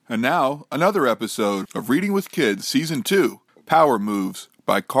And now, another episode of Reading with Kids Season 2, Power Moves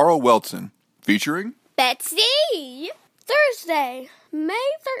by Carl Weltzen, featuring Betsy! Thursday,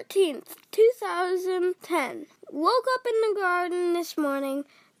 May 13th, 2010. Woke up in the garden this morning.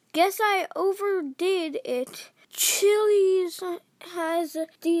 Guess I overdid it. Chili's has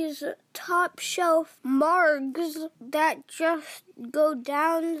these top shelf margs that just go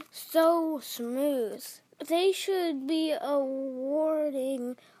down so smooth. They should be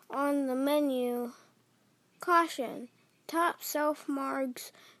awarding on the menu. Caution, top shelf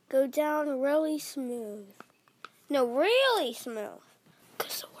margs go down really smooth. No, really smooth.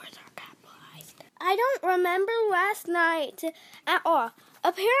 Because the words are capitalized. I don't remember last night at all.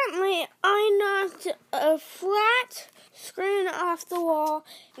 Apparently, I knocked a flat screen off the wall.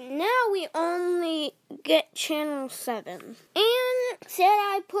 Now we only get channel 7. And said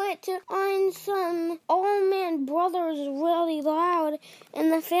I put on some Allman Brothers really loud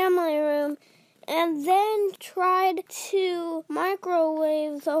in the family room. And then tried to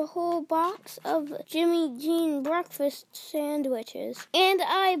microwave the whole box of Jimmy Dean breakfast sandwiches. And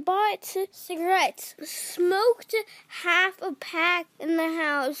I bought cigarettes. Smoked half a pack in the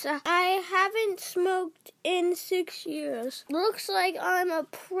house. I haven't smoked in 6 years. Looks like I'm a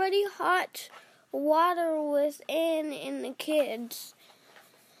pretty hot water within in the kids.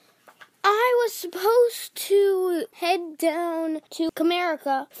 I was supposed to head down to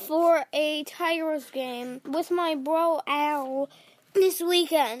Comerica for a Tigers game with my bro Al this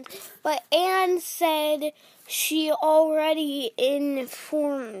weekend, but Anne said she already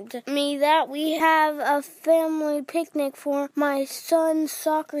informed me that we have a family picnic for my son's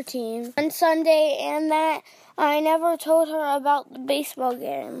soccer team on Sunday and that I never told her about the baseball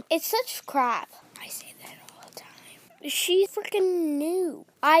game. It's such crap. I say that all the time. She freaking knew.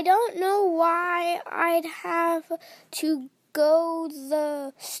 I don't know why I'd have to go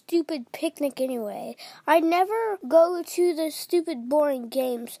the stupid picnic anyway. I'd never go to the stupid boring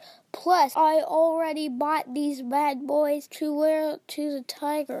games. Plus, I already bought these bad boys to wear to the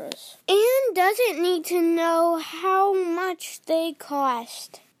Tigers. Anne doesn't need to know how much they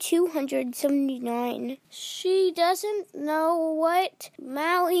cost. $279. She doesn't know what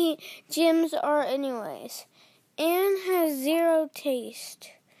Maui gyms are anyways. Anne has zero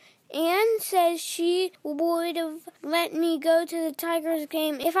taste. Anne says she would have let me go to the Tigers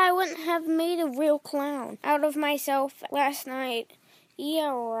game if I wouldn't have made a real clown out of myself last night.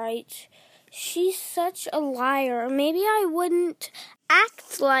 Yeah, right. She's such a liar. Maybe I wouldn't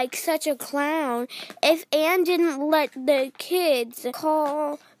act like such a clown if Anne didn't let the kids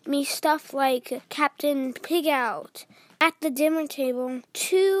call me stuff like Captain Pig Out at the dinner table.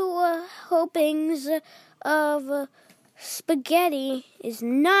 2 helpings of spaghetti is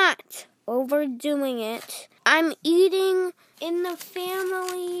not overdoing it. I'm eating in the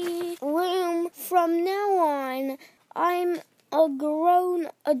family room from now on. I'm a grown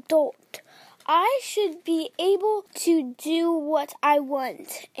adult. I should be able to do what I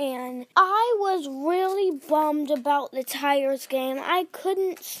want, and I was really bummed about the Tigers game. I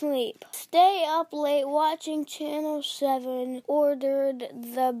couldn't sleep. Stay up late watching Channel 7, ordered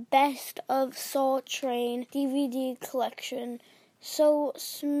the Best of Soul Train DVD collection. So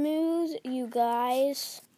smooth, you guys.